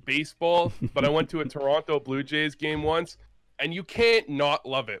hate baseball, but I went to a Toronto Blue Jays game once, and you can't not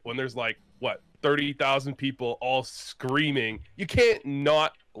love it when there's like what 30,000 people all screaming. You can't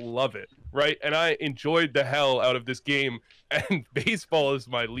not love it, right? And I enjoyed the hell out of this game. And baseball is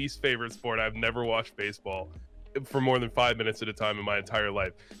my least favorite sport. I've never watched baseball for more than 5 minutes at a time in my entire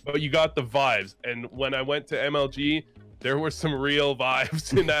life. But you got the vibes. And when I went to MLG, there were some real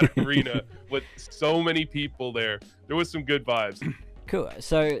vibes in that arena with so many people there. There was some good vibes. Cool.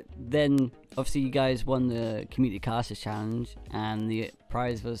 So then, obviously, you guys won the Community Casters Challenge, and the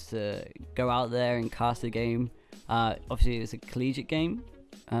prize was to go out there and cast the game. Obviously, it was a collegiate game.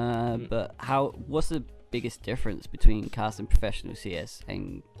 But what's the biggest difference between casting professional CS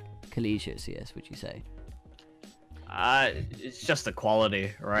and collegiate CS, would you say? It's just the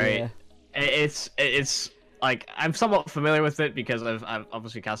quality, right? Yeah. It's like I'm somewhat familiar with it because I've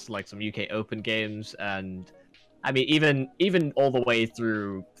obviously casted like some UK Open games, and I mean even all the way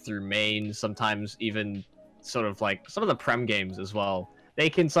through main, sometimes even sort of like some of the Prem games as well. They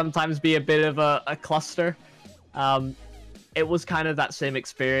can sometimes be a bit of a cluster. It was kind of that same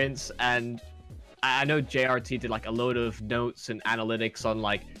experience, and I know JRT did like a load of notes and analytics on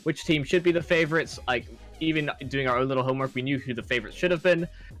like which team should be the favorites. Like even doing our own little homework, we knew who the favorites should have been.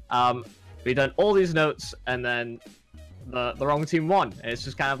 We done all these notes, and then the wrong team won. And it's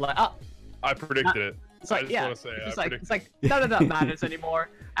just kind of like, oh, I predicted it. It's like, yeah, it's like none of that matters anymore.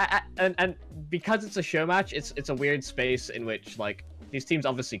 And because it's a show match, it's a weird space in which like these teams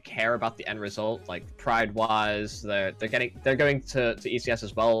obviously care about the end result. Like pride-wise, they're going to ECS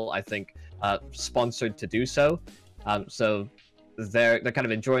as well. I think sponsored to do so. So they're kind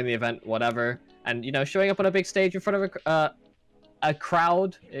of enjoying the event, whatever. And you know, showing up on a big stage in front of a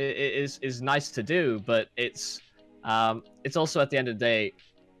crowd is nice to do, but it's also at the end of the day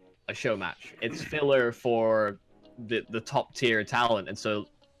a show match. It's filler for the top tier talent, and so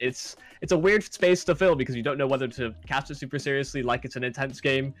it's a weird space to fill because you don't know whether to cast it super seriously like it's an intense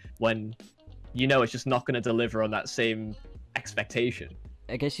game when you know it's just not going to deliver on that same expectation.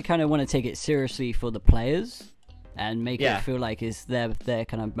 I guess you kind of want to take it seriously for the players and make it feel like it's their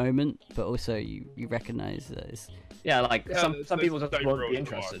kind of moment, but also you recognize that it's some people just won't be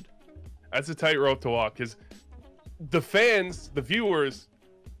interested. That's a tightrope to walk because the fans, the viewers,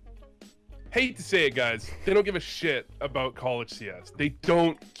 hate to say it, guys, they don't give a shit about college CS. They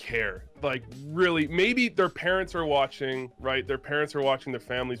don't care. Like, really, maybe their parents are watching, right? Their parents are watching, their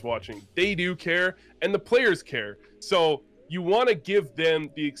families watching. They do care, and the players care. So you want to give them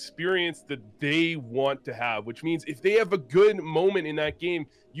the experience that they want to have, which means if they have a good moment in that game,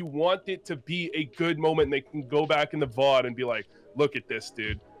 you want it to be a good moment, and they can go back in the VOD and be like, look at this,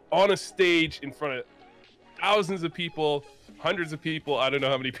 dude. On a stage in front of thousands of people, hundreds of people, I don't know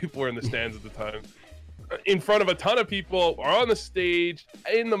how many people were in the stands at the time, in front of a ton of people, or on the stage,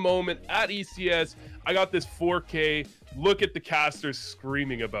 in the moment, at ECS, I got this 4K, look at the casters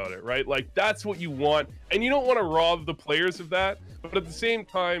screaming about it, right? Like, that's what you want, and you don't want to rob the players of that, but at the same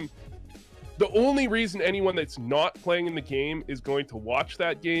time, the only reason anyone that's not playing in the game is going to watch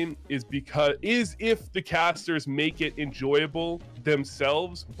that game is if the casters make it enjoyable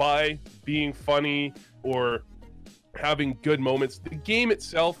themselves by being funny or having good moments. The game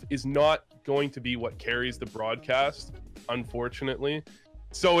itself is not going to be what carries the broadcast, unfortunately.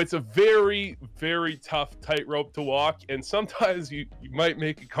 So it's a very, very tough tightrope to walk, and sometimes you might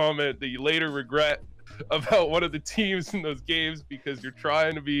make a comment that you later regret about one of the teams in those games because you're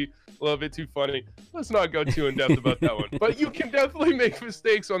trying to be a little bit too funny. Let's not go too in depth about that one. But you can definitely make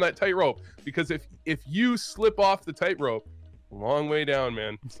mistakes on that tightrope, because if you slip off the tightrope, a long way down,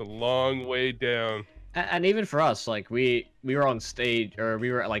 man. It's a long way down. And even for us, like we were on stage, or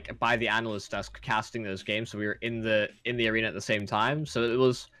we were like by the analyst desk casting those games, so we were in the arena at the same time. So it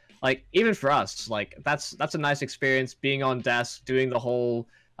was like, even for us, like that's a nice experience, being on desk, doing the whole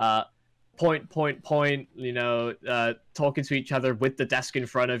point, you know, talking to each other with the desk in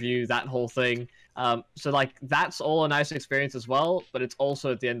front of you, that whole thing. So like that's all a nice experience as well, but it's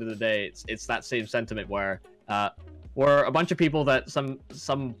also, at the end of the day, it's that same sentiment where we're a bunch of people that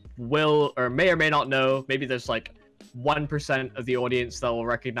some will or may not know. Maybe there's like 1% of the audience that will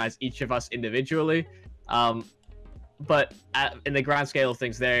recognize each of us individually, but in the grand scale of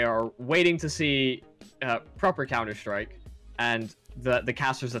things, they are waiting to see proper Counter-Strike, and the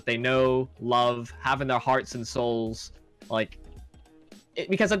casters that they know, love, have in their hearts and souls, like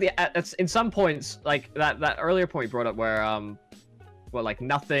because it's in some points, like that earlier point you brought up where like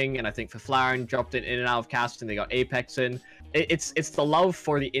Nothing and I think for Flaren dropped in and out of casting, they got Apex in. it's the love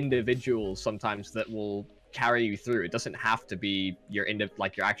for the individual sometimes that will carry you through. It doesn't have to be your your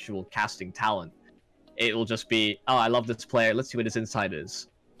actual casting talent. It will just be, oh, I love this player, let's see what his insight is.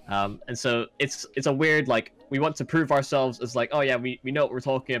 And so it's a weird, like, we want to prove ourselves as like, oh yeah, we know what we're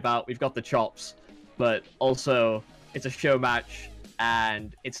talking about, we've got the chops, but also it's a show match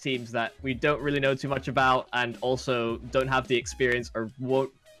and it's teams that we don't really know too much about and also don't have the experience or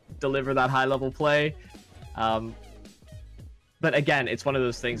won't deliver that high level play. But again, it's one of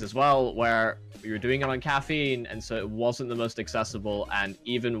those things as well where we were doing it on caffeine, and so it wasn't the most accessible. And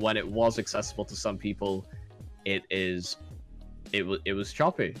even when it was accessible to some people, it was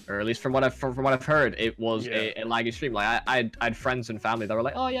choppy, or at least from what I've heard, it was a laggy stream. Like I had friends and family that were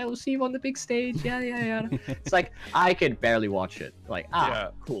like, "Oh yeah, we'll see you on the big stage." Yeah. It's like I could barely watch it. Like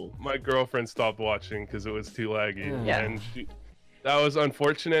cool. My girlfriend stopped watching because it was too laggy, and that was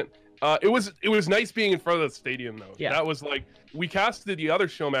unfortunate. It was nice being in front of the stadium though. Yeah, that was like, we casted the other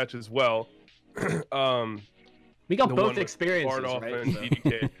show match as well. We got both experiences, right? And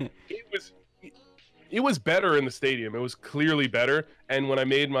DDK. It was better in the stadium. It was clearly better. And when I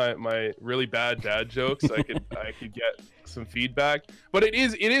made my really bad dad jokes, I could get some feedback. But it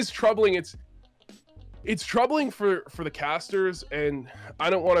is troubling. It's troubling for the casters, and I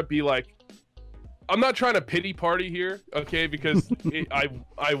don't want to be like, I'm not trying to pity party here, okay? Because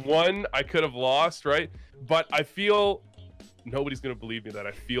I won, I could have lost, right? But I feel, nobody's gonna believe me that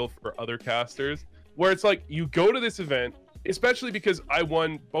I feel for other casters, where it's like, you go to this event, especially because I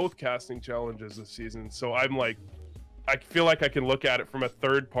won both casting challenges this season, so I'm like, I feel like I can look at it from a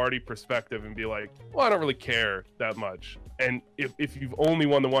third-party perspective and be like, well, I don't really care that much. And if you've only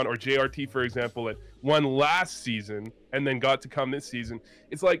won the one, or JRT, for example, that won last season and then got to come this season,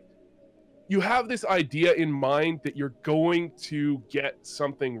 it's like, you have this idea in mind that you're going to get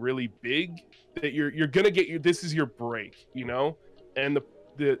something really big, that you're gonna get this is your break, you know? And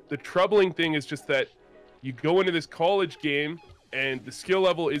the troubling thing is just that you go into this college game and the skill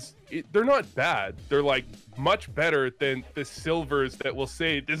level they're not bad. They're like much better than the silvers that will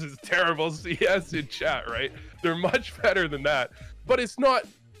say this is terrible CS in chat, right? They're much better than that, but it's not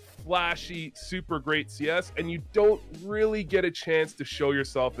flashy, super great CS, and you don't really get a chance to show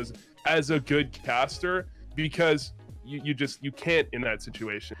yourself as a good caster because you can't in that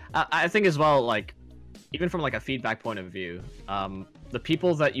situation. I think as well, like, even from like a feedback point of view, the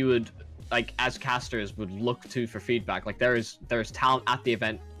people that you would, like, as casters would look to for feedback, like there's talent at the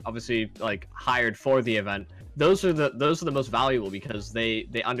event, obviously, like, hired for the event. Those are the most valuable because they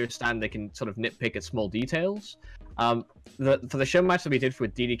understand they can sort of nitpick at small details. For the show match that we did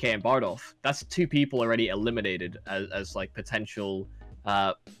with DDK and Bardolph, that's two people already eliminated as like potential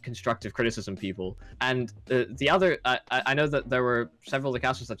constructive criticism people, and the other, I know that there were several of the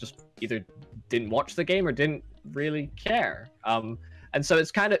casters that just either didn't watch the game or didn't really care, and so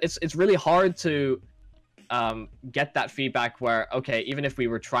it's really hard to get that feedback where, okay, even if we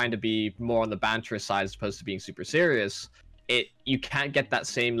were trying to be more on the banterous side as opposed to being super serious, you can't get that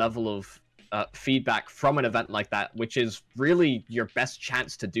same level of feedback from an event like that, which is really your best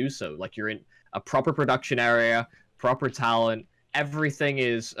chance to do so. Like, you're in a proper production area, proper talent, everything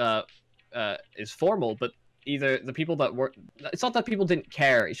is formal, but either the people that were, it's not that people didn't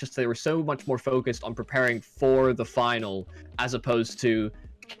care, it's just they were so much more focused on preparing for the final as opposed to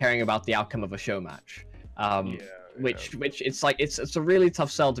caring about the outcome of a show match. Which it's like, it's a really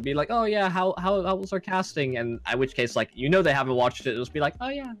tough sell to be like, oh yeah, how was our casting, and in which case, like, you know, they haven't watched it, it'll just be like, oh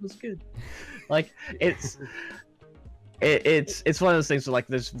yeah, it was good. Like, it's one of those things where, like,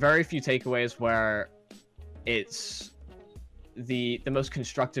 there's very few takeaways where it's the most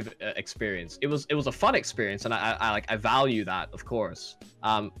constructive experience. It was a fun experience, and I value that, of course,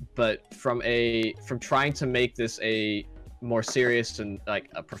 but from trying to make this a more serious and like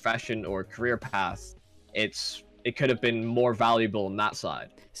a profession or career path, it could have been more valuable on that side.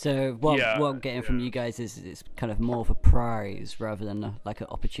 So what I'm getting from you guys is it's kind of more of a prize rather than like an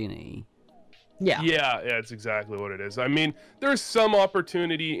opportunity. Yeah, it's exactly what it is. I mean, there's some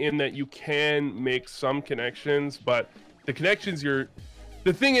opportunity in that you can make some connections, but the connections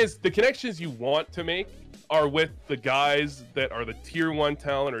the connections you want to make are with the guys that are the tier 1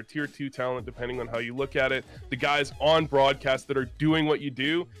 talent or tier 2 talent, depending on how you look at it, the guys on broadcast that are doing what you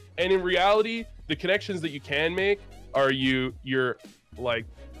do. And in reality, the connections that you can make are you're like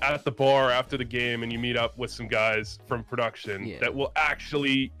at the bar after the game and you meet up with some guys from production that will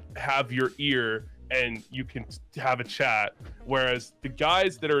actually have your ear and you can have a chat. Whereas the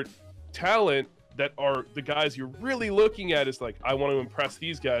guys that are talent, that are the guys you're really looking at, is like, I want to impress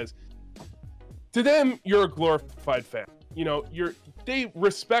these guys. To them, you're a glorified fan. you know, they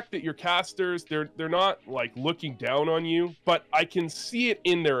respect that you're casters. They're not like looking down on you, but I can see it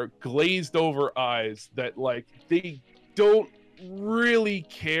in their glazed over eyes that like they don't really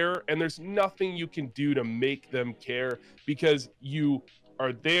care, and there's nothing you can do to make them care because you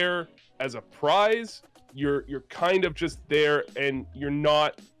are there as a prize. You're kind of just there, and you're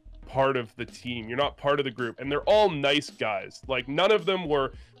not part of the team. You're not part of the group, and they're all nice guys. Like none of them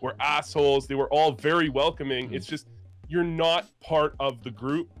were assholes. They were all very welcoming. It's just you're not part of the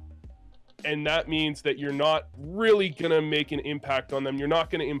group, and that means that you're not really gonna make an impact on them. You're not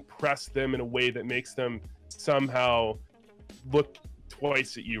gonna impress them in a way that makes them somehow look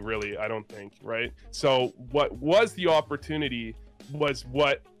twice at you, really. I don't think, right? So what was the opportunity was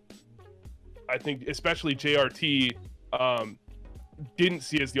what I think especially JRT didn't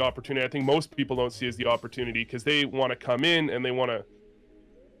see as the opportunity. I think most people don't see as the opportunity because they want to come in and they want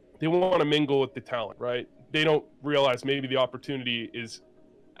to mingle with the talent, right? They don't realize maybe the opportunity is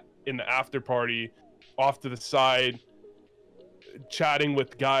in the after party, off to the side, chatting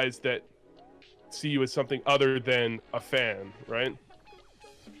with guys that see you as something other than a fan, right?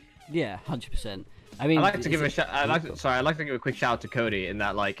 Yeah, 100%. I mean, I'd like to give I'd like to give a quick shout out to Cody in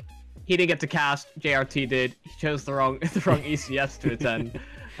that like he didn't get to cast, JRT did. He chose the wrong ECS to attend.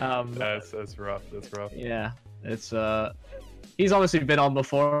 That's rough. That's rough. Yeah, it's he's obviously been on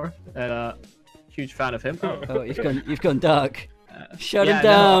before, and huge fan of him. Oh, you've gone dark. Shut yeah, him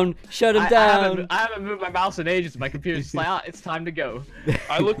down! No, Shut him down! I haven't moved my mouse in ages. My computer's just like, it's time to go.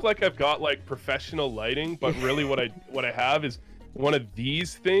 I look like I've got like professional lighting, but really what I have is one of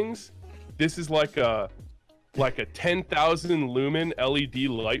these things. This is like a 10,000 lumen LED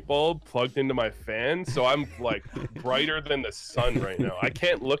light bulb plugged into my fan, so I'm like brighter than the sun right now. I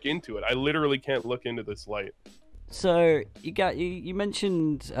can't look into it. I literally can't look into this light. So you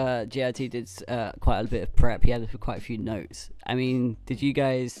mentioned JRT did quite a bit of prep. He had quite a few notes. I mean, did you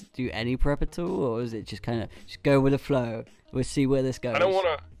guys do any prep at all, or was it just kind of just go with the flow? We'll see where this goes. I don't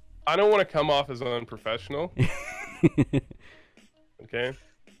want to come off as unprofessional. Okay.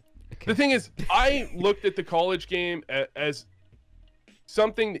 The thing is, I looked at the college game as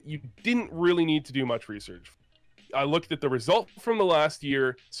something that you didn't really need to do much research. I looked at the result from the last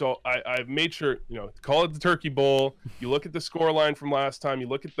year, so I made sure, call it the Turkey Bowl. You look at the score line from last time, you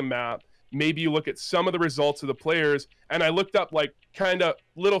look at the map, maybe you look at some of the results of the players, and I looked up like kind of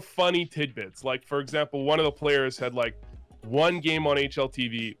little funny tidbits. Like, for example, one of the players had like one game on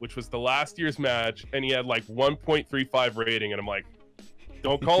HLTV, which was the last year's match, and he had like 1.35 rating, and I'm like,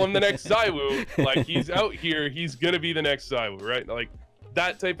 don't call him the next Zywoo. Like, he's out here, he's gonna be the next Zywoo, right? Like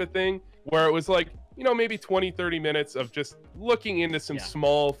that type of thing, where it was like, maybe 20-30 minutes of just looking into some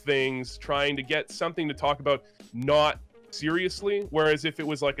small things, trying to get something to talk about, not seriously. Whereas if it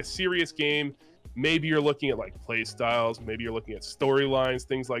was like a serious game, maybe you're looking at like play styles, maybe you're looking at storylines,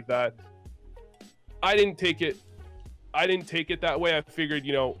 things like that. I didn't take it that way. I figured,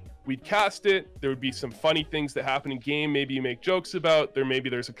 we'd cast it, there would be some funny things that happen in game, maybe you make jokes about,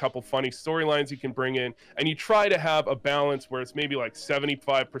 there's a couple funny storylines you can bring in, and you try to have a balance where it's maybe like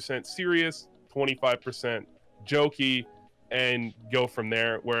 75% serious, 25% jokey, and go from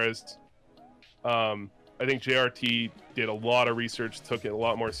there. Whereas I think JRT did a lot of research, took it a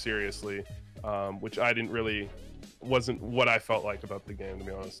lot more seriously, which wasn't what I felt like about the game, to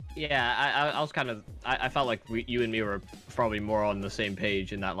be honest. Yeah, I was kind of, I felt like you and me were probably more on the same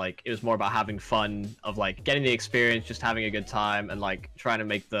page in that, like, it was more about having fun, of like getting the experience, just having a good time, and like trying to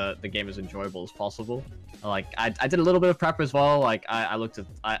make the game as enjoyable as possible. Like, I did a little bit of prep as well. Like, I looked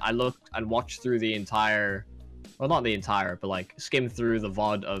and watched through the entire, well, not the entire, but like skimmed through the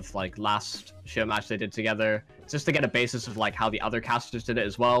VOD of like last show match they did together, just to get a basis of like how the other casters did it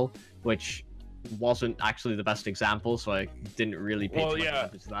as well, which wasn't actually the best example, so I didn't really pay too much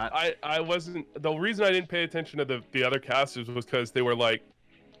attention to that. I wasn't, the reason I didn't pay attention to the other casters was because they were like,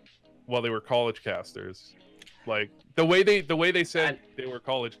 well, they were college casters. Like the way they said they were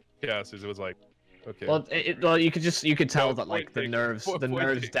college casters, it was like, okay. Well, you could tell that like the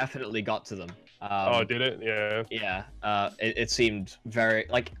nerves definitely got to them. Oh, did it? Yeah. Yeah. It seemed very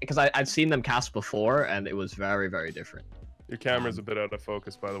like, because I'd seen them cast before, and it was very, very different. Your camera's a bit out of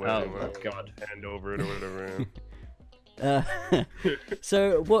focus, by the way. Oh God! Hand over it or whatever.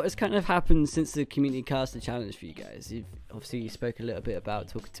 So what has kind of happened since the community caster challenge for you guys? You spoke a little bit about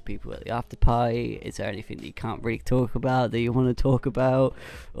talking to people at the after party. Is there anything that you can't really talk about that you want to talk about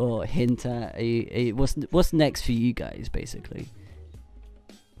or hint at? What's next for you guys, basically?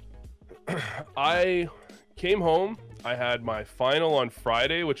 I came home. I had my final on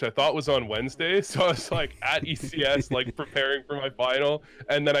Friday, which I thought was on Wednesday. So I was like at ECS, like preparing for my final.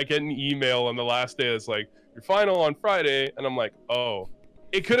 And then I get an email on the last day that's like, your final on Friday. And I'm like, oh,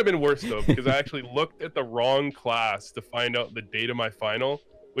 it could have been worse though, because I actually looked at the wrong class to find out the date of my final,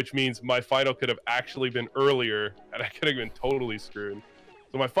 which means my final could have actually been earlier and I could have been totally screwed.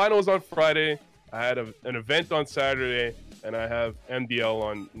 So my final was on Friday. I had an event on Saturday and I have MDL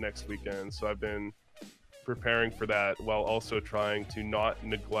on next weekend. So I've been preparing for that while also trying to not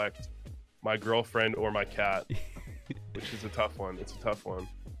neglect my girlfriend or my cat, which is a tough one. It's a tough one.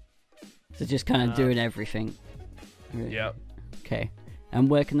 So just kind of doing everything. Really. Yeah. Okay. And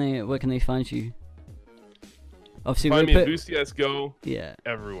where can they find you? Obviously, find me at VooCSGO. Yeah.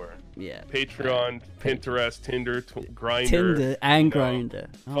 Everywhere. Yeah. Patreon, Pinterest, Tinder, Grindr. Tinder and Grindr.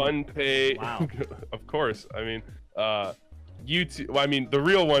 FunPay. Wow. Of course. I mean, YouTube. Well, I mean, the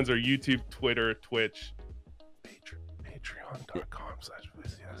real ones are YouTube, Twitter, Twitch,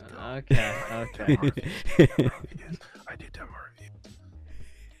 Patreon.com/VooCSGO. Okay. I do demo reviews.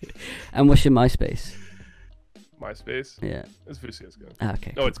 And what's your MySpace? MySpace? Yeah. It's VooCSGO.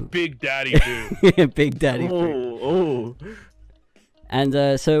 Okay. No, it's Big Daddy Voo. Big Daddy Voo. Oh.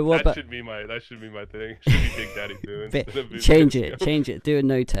 And so what about? That should be my thing. It should be Big Daddy Voo instead of VooCSGO. Change it. Do a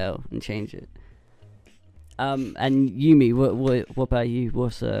no-tail and change it. And Yumi, what about you?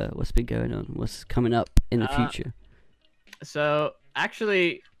 What's been going on? What's coming up in the future? So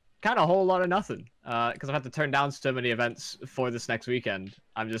actually, kind of a whole lot of nothing. Because I've had to turn down so many events for this next weekend.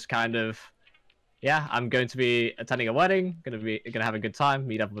 I'm just kind of, yeah. I'm going to be attending a wedding. Gonna have a good time.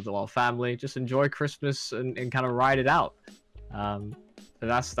 Meet up with the whole family. Just enjoy Christmas and kind of ride it out. So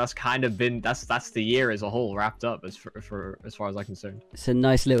that's kind of been that's the year as a whole wrapped up as far as I'm concerned. It's a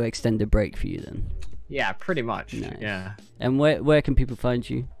nice little extended break for you then. Yeah, pretty much. Nice. Yeah. And where can people find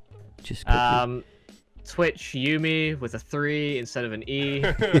you? Just quickly. Twitch YouM3 with a 3 instead of an E. You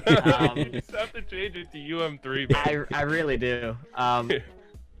just have to change it to YouM3. Man. I really do.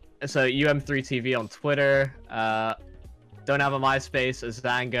 So YouM3 TV on Twitter. Don't have a MySpace, a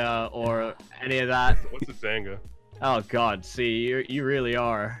Zanga, or any of that. What's a Zanga? Oh God, see, you really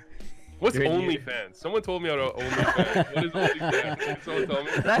are. What's OnlyFans? Someone told me about OnlyFans. What is OnlyFans? Can someone tell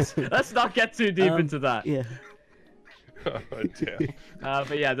me? Let's not get too deep into that. Yeah. Oh, damn.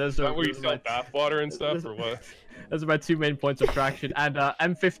 But yeah, those are. Is that where you sell bathwater and stuff, or what? Those are my 2 main points of traction, and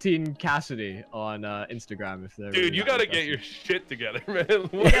M15 Cassidy on Instagram. If they're dude, you gotta get your shit together, man.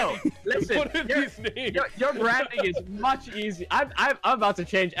 Yo, listen, what are these names? Your branding is much easier. I'm about to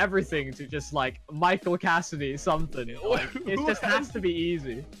change everything to just like Michael Cassidy something. Like, it just has to be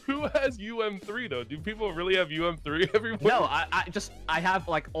easy. Who has YouM3 though? Do people really have YouM3 everywhere? No, I have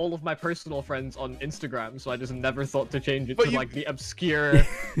like all of my personal friends on Instagram, so I just never thought to change it to like the obscure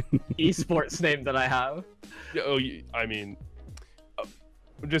esports name that I have. Yeah, I mean,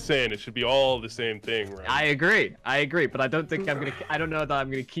 I'm just saying it should be all the same thing, right? I agree, but I don't think I don't know that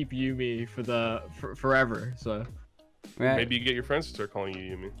I'm gonna keep Yumi for forever. So, right. Maybe you get your friends to start calling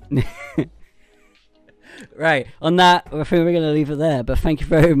you Yumi. Right. On that, I think we're gonna leave it there. But thank you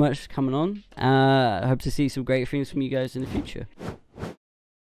very much for coming on. I hope to see some great things from you guys in the future.